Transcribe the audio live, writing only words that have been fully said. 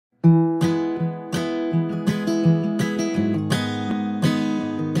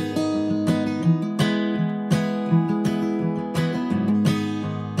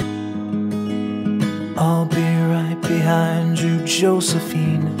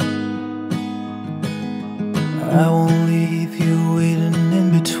Josephine. I won't leave you waiting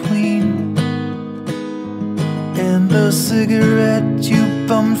in between. And the cigarette you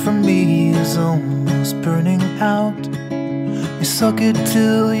bummed from me is almost burning out. You suck it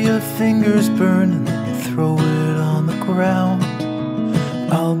till your fingers burn and then you throw it on the ground.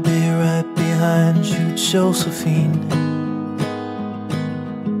 I'll be right behind you, Josephine.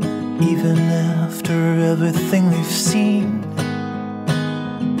 Even after everything we've seen.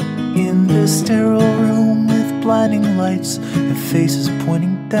 In this sterile room with blinding lights and faces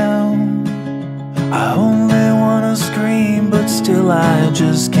pointing down, I only wanna scream, but still I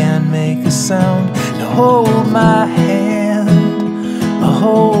just can't make a sound. Now hold my hand,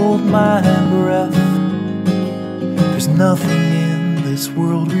 hold my breath. There's nothing in this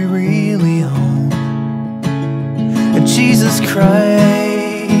world we really own. And Jesus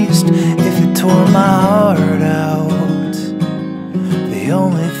Christ, if you tore my heart out, the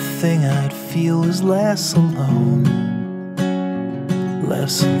only thing I'd feel is less alone,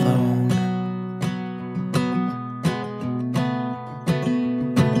 less alone.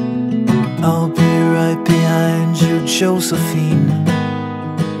 I'll be right behind you, Josephine.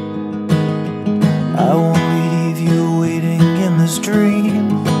 I won't leave you waiting in this dream.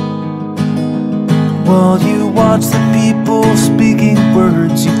 While you watch the people speaking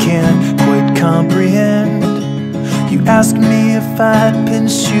words you can't quite comprehend. You asked me if I'd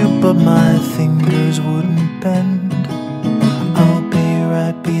pinch you, but my fingers wouldn't bend. I'll be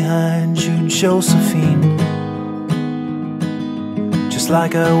right behind you, Josephine. Just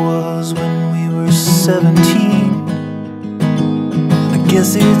like I was when we were 17. I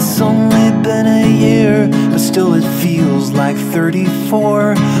guess it's only been a year, but still it feels like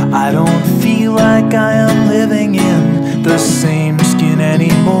 34. I don't feel like I am living in the same skin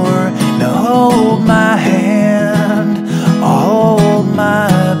anymore. Now hold my hand, hold my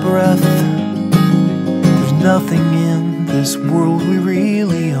breath. There's nothing in this world we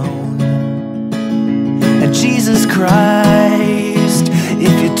really own. And Jesus Christ,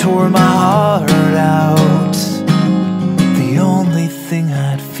 if you tore my heart out, the only thing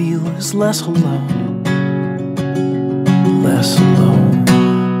I'd feel is less alone, less alone.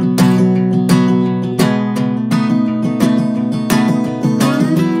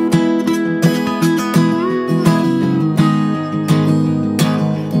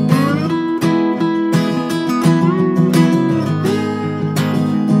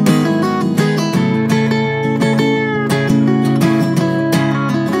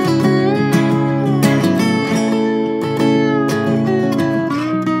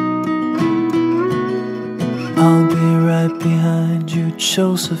 I'll be right behind you,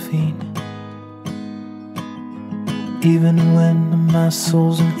 Josephine. Even when my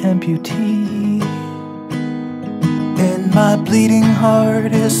soul's an amputee and my bleeding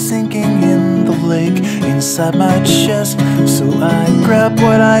heart is sinking in the lake inside my chest, so I grab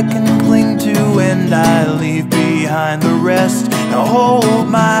what I can cling to and I leave behind the rest. Now hold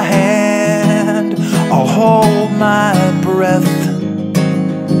my hand, I'll hold my breath.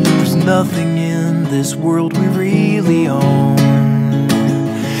 There's nothing in this world we really own.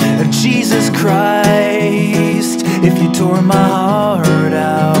 And Jesus Christ, if you tore my heart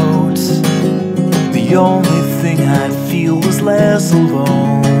out, the only thing I'd feel was less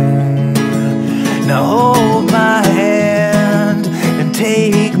alone. Now hold my hand and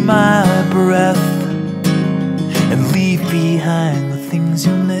take my breath and leave behind the things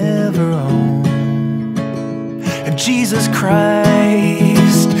you'll never own. And Jesus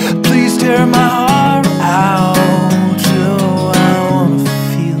Christ, please tear my heart out. Oh, I wanna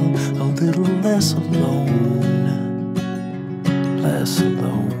feel a little less alone, less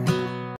alone.